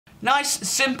Nice,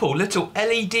 simple little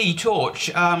LED torch.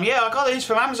 Yeah, I got these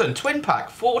from Amazon. Twin pack,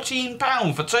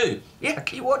 £14 for two. Yeah,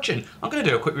 keep watching. I'm going to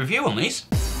do a quick review on these.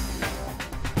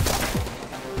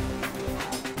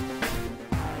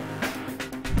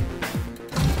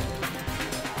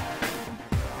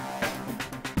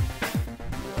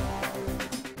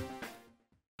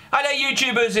 Hi there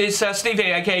YouTubers, it's Steve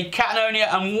here, aka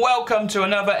Catanonia, and welcome to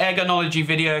another ergonology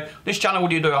video. This channel will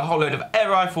do a whole load of air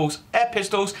rifles, air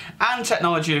pistols and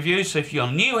technology reviews, so if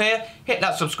you're new here, hit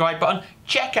that subscribe button,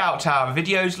 check out our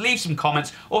videos, leave some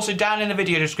comments. Also down in the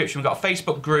video description we've got a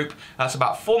Facebook group that's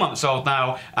about 4 months old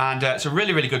now, and it's a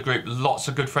really good group, lots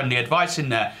of good friendly advice in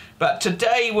there. But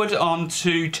today we're on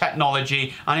to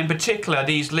technology, and in particular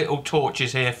these little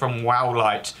torches here from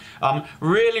Wowlite.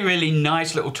 Really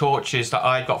nice little torches that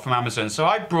I got from Amazon. So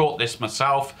I brought this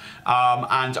myself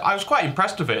and I was quite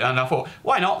impressed with it, and I thought,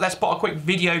 why not, let's put a quick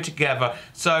video together.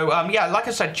 So yeah, like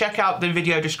I said, check out the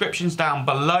video descriptions down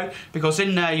below, because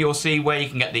in there you'll see where you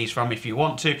can get these from if you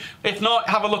want to. If not,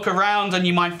 have a look around and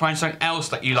you might find something else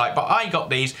that you like, but I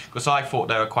got these because I thought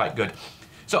they were quite good.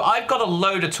 So I've got a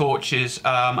load of torches,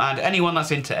 and anyone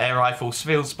that's into air rifles,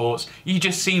 field sports, you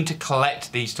just seem to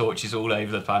collect these torches all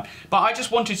over the time. But I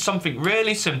just wanted something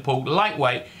really simple,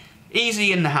 lightweight,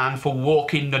 easy in the hand for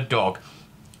walking the dog.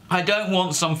 I don't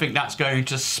want something that's going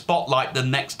to spotlight the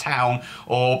next town,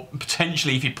 or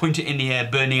potentially, if you point it in the air,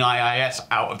 burning IIS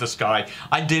out of the sky.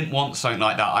 I didn't want something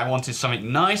like that. I wanted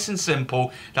something nice and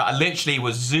simple that literally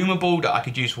was zoomable, that I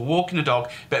could use for walking the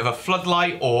dog, bit of a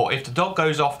floodlight, or if the dog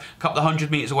goes off a couple of 100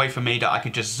 meters away from me, that I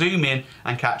could just zoom in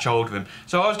and catch hold of him.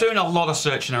 So I was doing a lot of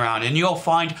searching around, and you'll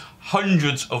find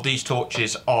hundreds of these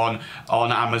torches on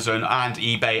Amazon and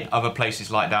eBay and other places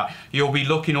like that. You'll be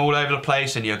looking all over the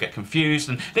place and you'll get confused,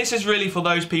 and this is really for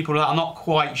those people that are not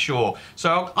quite sure.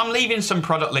 So I'm leaving some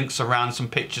product links around, some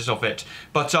pictures of it,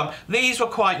 but these were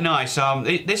quite nice.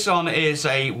 This one is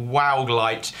a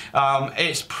Wowlite.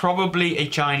 It's probably a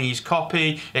Chinese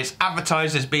copy. It's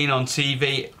advertised as being on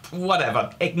TV.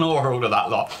 Whatever, ignore all of that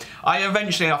lot. I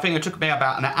think it took me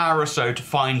about an hour or so to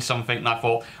find something, and I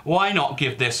thought, why not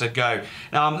give this a go?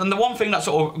 And the one thing that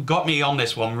sort of got me on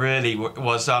this one really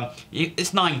was,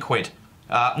 it's £9,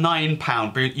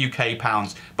 £9 UK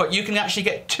pounds, but you can actually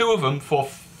get two of them for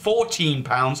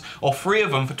 £14 or three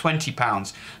of them for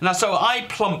 £20. Now, so I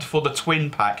plumped for the twin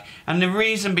pack, and the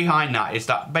reason behind that is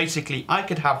that basically I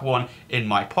could have one in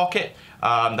my pocket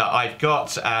that I've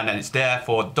got, and it's there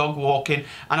for dog walking,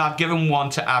 and I've given one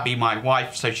to Abby, my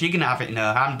wife, so she can have it in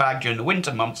her handbag during the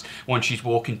winter months when she's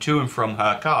walking to and from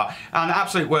her car. And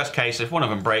absolute worst case, if one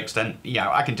of them breaks, then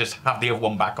I can just have the other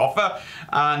one back off her,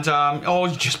 and or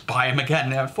just buy them again.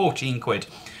 They're 14 quid.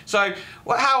 So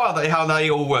how are they? How they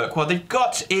all work? Well, they've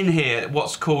got in here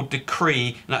what's called the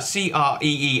CREE, and that's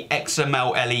CREE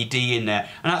XML LED in there,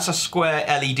 and that's a square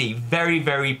LED,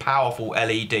 very powerful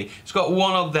LED. It's got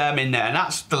one of them in there, and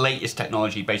that's the latest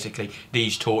technology basically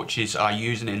these torches are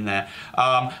using in there,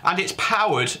 and it's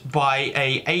powered by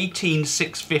a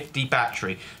 18650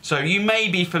 battery. So you may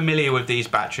be familiar with these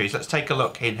batteries. Let's take a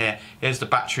look in here. Here's the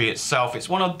battery itself. It's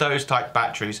one of those type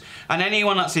batteries, and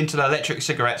anyone that's into the electric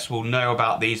cigarettes will know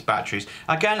about these batteries.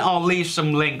 Again, I'll leave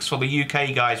some links for the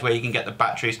UK guys where you can get the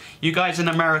batteries. You guys in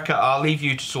America, I'll leave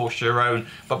you to source your own,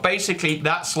 but basically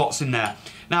that slots in there.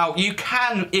 Now, you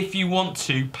can, if you want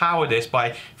to, power this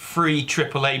by 3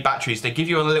 AAA batteries. They give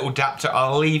you a little adapter.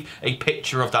 I'll leave a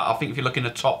picture of that. I think if you look in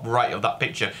the top right of that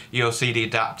picture, you'll see the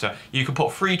adapter. You can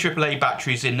put 3 AAA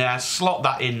batteries in there, slot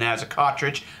that in there as a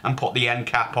cartridge, and put the end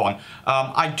cap on.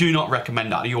 I do not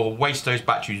recommend that. You'll waste those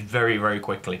batteries very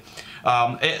quickly.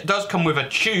 It does come with a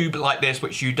tube like this,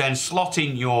 which you then slot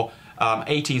in your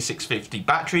 18650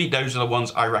 battery. Those are the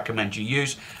ones I recommend you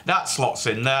use. That slots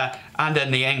in there, and then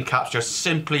the end cap just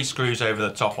simply screws over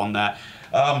the top on there.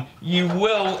 You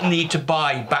will need to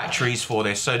buy batteries for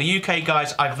this. So the UK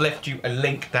guys, I've left you a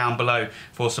link down below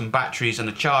for some batteries and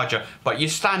a charger, but your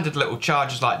standard little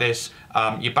chargers like this,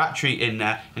 your battery in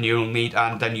there, and you'll need,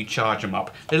 and then you charge them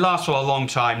up. They last for a long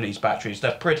time, these batteries.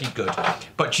 They're pretty good,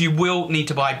 but you will need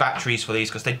to buy batteries for these,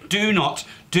 because they do not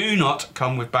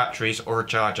come with batteries or a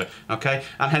charger, okay?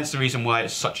 And hence the reason why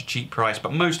it's such a cheap price.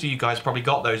 But most of you guys probably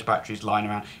got those batteries lying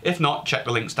around. If not, check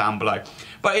the links down below.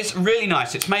 But it's really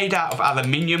nice. It's made out of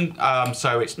aluminium,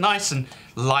 so it's nice and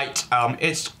light.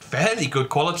 It's fairly good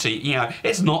quality.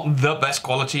 It's not the best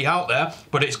quality out there,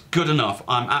 but it's good enough.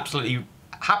 I'm absolutely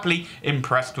happily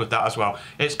impressed with that as well.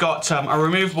 It's got a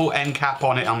removable end cap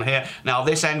on it on here. Now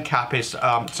this end cap is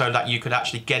so that you could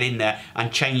actually get in there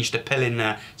and change the pill in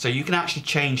there. So you can actually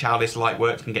change how this light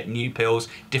works and get new pills,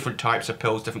 different types of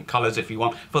pills, different colours if you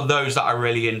want, for those that are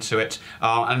really into it.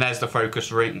 And there's the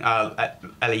focus ring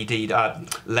LED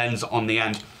lens on the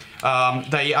end.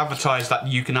 They advertise that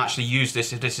you can actually use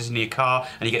this if this is in your car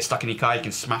and you get stuck in your car, you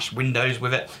can smash windows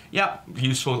with it. Yeah,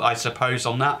 useful I suppose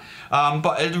on that.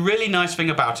 But a really nice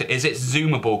thing about it is it's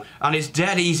zoomable and it's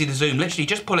dead easy to zoom. Literally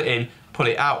just pull it in, pull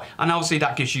it out, and obviously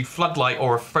that gives you floodlight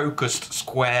or a focused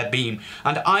square beam.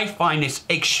 And I find this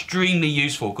extremely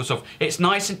useful because it's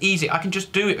nice and easy. I can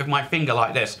just do it with my finger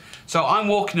like this. So I'm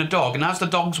walking a dog, and as the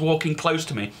dog's walking close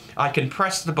to me, I can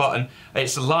press the button,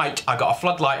 it's light, I got a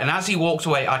floodlight, and as he walks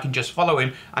away I can just follow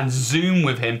him and zoom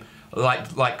with him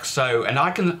like so. And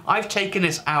I've taken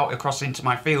this out across into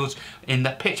my fields in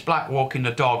the pitch black walking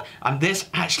the dog, and this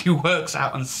actually works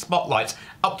out on spotlights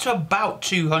up to about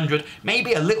 200,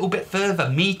 maybe a little bit further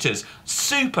meters.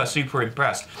 Super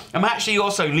impressed. I'm actually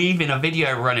also leaving a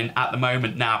video running at the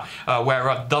moment now where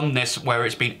I've done this, where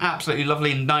it's been absolutely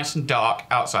lovely and nice and dark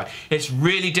outside. It's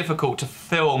really difficult to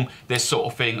film this sort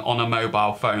of thing on a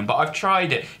mobile phone, but I've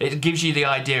tried it. It gives you the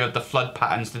idea of the flood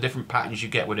patterns, the different patterns you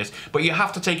get with this, but you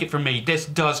have to take it from me. This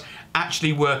does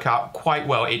actually work out quite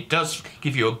well. It does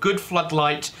give you a good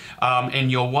floodlight in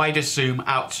your widest zoom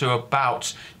out to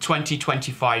about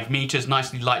 20-25 meters,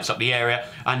 nicely lights up the area,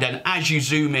 and then as you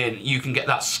zoom in you can get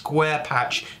that square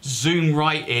patch, zoom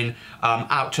right in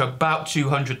out to about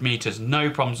 200 meters, no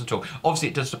problems at all. Obviously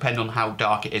it does depend on how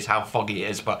dark it is, how foggy it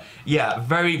is, but yeah,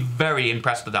 very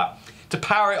impressed with that. To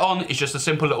power it on is just a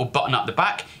simple little button at the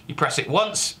back. You press it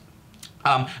once,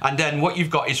 and then what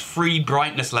you've got is 3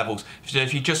 brightness levels. So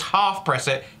if you just half press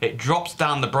it, it drops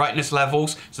down the brightness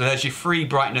levels. So there's your 3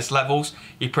 brightness levels.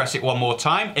 You press it one more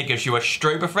time, it gives you a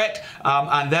strobe effect.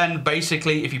 And then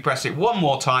basically if you press it one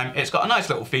more time, it's got a nice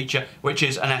little feature, which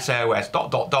is an SOS, ... ... ...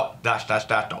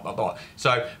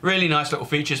 So really nice little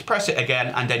features. Press it again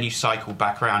and then you cycle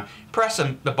back around. Press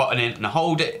the button in and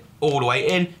hold it all the way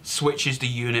in, switches the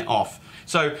unit off.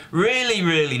 So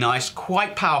really nice,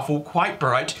 quite powerful, quite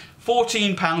bright.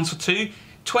 £14 for 2,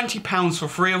 £20 for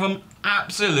 3 of them.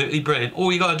 Absolutely brilliant.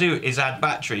 All you got to do is add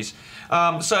batteries.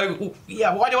 So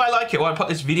yeah, why do I like it? Why I put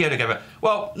this video together?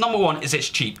 Well, number one is it's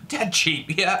cheap, dead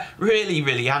cheap. Yeah,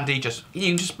 really handy. You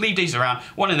can just leave these around.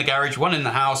 One in the garage, one in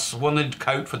the house, one in the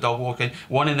coat for dog walking,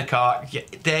 one in the car. Yeah,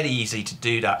 dead easy to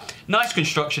do that. Nice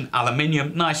construction,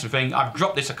 aluminium, nice thing. I've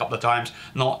dropped this a couple of times,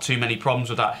 not too many problems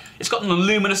with that. It's got an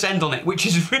luminous end on it, which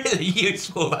is really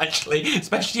useful actually,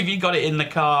 especially if you got it in the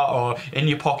car or in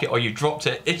your pocket or you dropped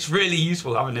it. It's really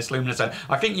useful having this luminous end.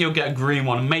 I think you'll get a green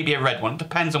one, maybe a red one.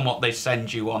 Depends on what they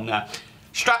send you on there.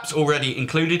 Straps already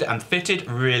included and fitted,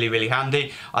 really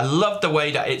handy. I love the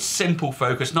way that it's simple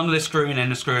focus, none of this screwing in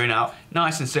and screwing out,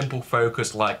 nice and simple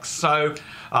focus like so.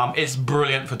 It's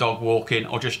brilliant for dog walking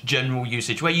or just general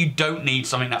usage where you don't need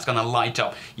something that's going to light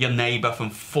up your neighbour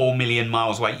from 4 million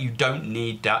miles away. You don't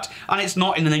need that, and it's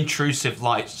not in an intrusive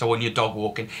light, so when you're dog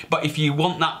walking. But if you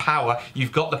want that power,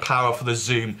 you've got the power for the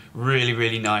zoom.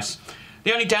 Really nice.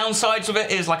 The only downsides of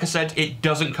it is, like I said, it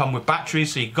doesn't come with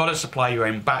batteries, so you've got to supply your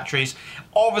own batteries.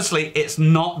 Obviously, it's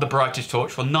not the brightest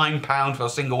torch. For £9 for a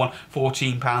single one,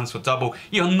 £14 for double.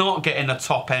 You're not getting a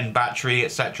top-end battery,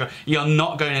 etc. You're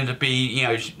not going to be, you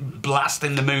know,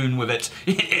 blasting the moon with it.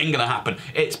 It ain't gonna happen.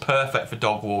 It's perfect for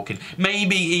dog walking.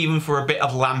 Maybe even for a bit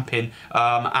of lamping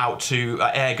out to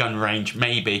airgun range.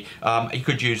 Maybe you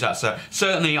could use that. So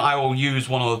certainly, I will use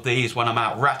one of these when I'm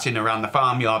out ratting around the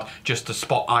farmyard just to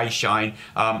spot eye shine.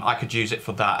 I could use it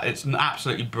for that. It's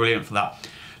absolutely brilliant for that.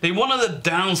 One of the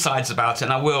downsides about it,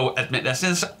 and I will admit this,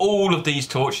 is all of these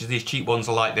torches, these cheap ones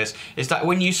are like this, is that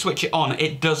when you switch it on,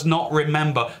 it does not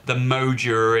remember the mode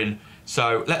you're in.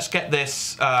 So let's get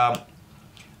this,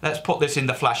 let's put this in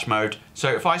the flash mode.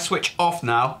 So if I switch off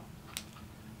now,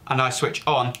 and I switch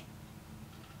on,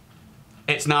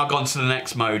 it's now gone to the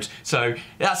next mode. So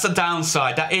that's a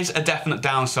downside. That is a definite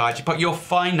downside, but you'll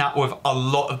find that with a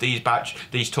lot of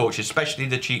these torches, especially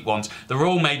the cheap ones. They're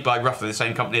all made by roughly the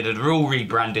same company. They're all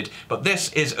rebranded, but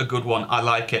this is a good one. I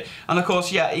like it. And of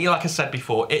course, yeah, like I said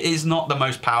before, it is not the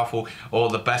most powerful or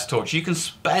the best torch. You can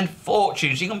spend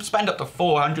fortunes. You can spend up to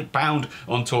 £400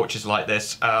 on torches like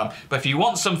this. But if you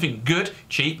want something good,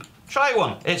 cheap, try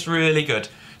one. It's really good.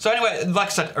 So anyway, like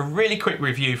I said, a really quick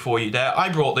review for you there. I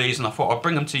brought these and I thought I'd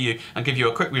bring them to you and give you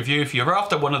a quick review. If you're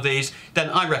after one of these,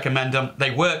 then I recommend them. They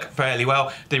work fairly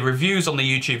well. The reviews on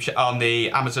the YouTube, on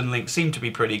the Amazon link seem to be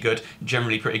pretty good,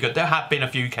 generally pretty good. There have been a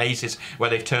few cases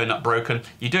where they've turned up broken.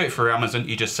 You do it for Amazon,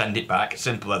 you just send it back,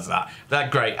 simple as that.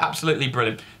 They're great, absolutely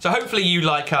brilliant. So hopefully you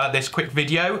like this quick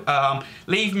video.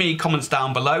 Leave me comments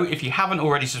down below. If you haven't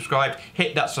already subscribed,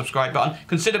 hit that subscribe button.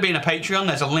 Consider being a Patreon.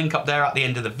 There's a link up there at the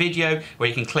end of the video where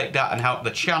you can click that and help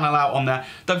the channel out on there.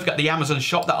 Don't forget the Amazon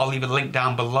shop, that I'll leave a link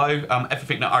down below.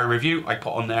 Everything that I review, I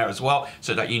put on there as well,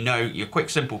 so that you know your quick,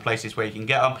 simple places where you can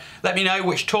get them. Let me know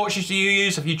which torches do you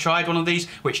use. Have you tried one of these?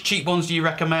 Which cheap ones do you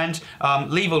recommend?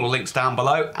 Leave all the links down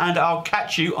below, and I'll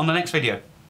catch you on the next video.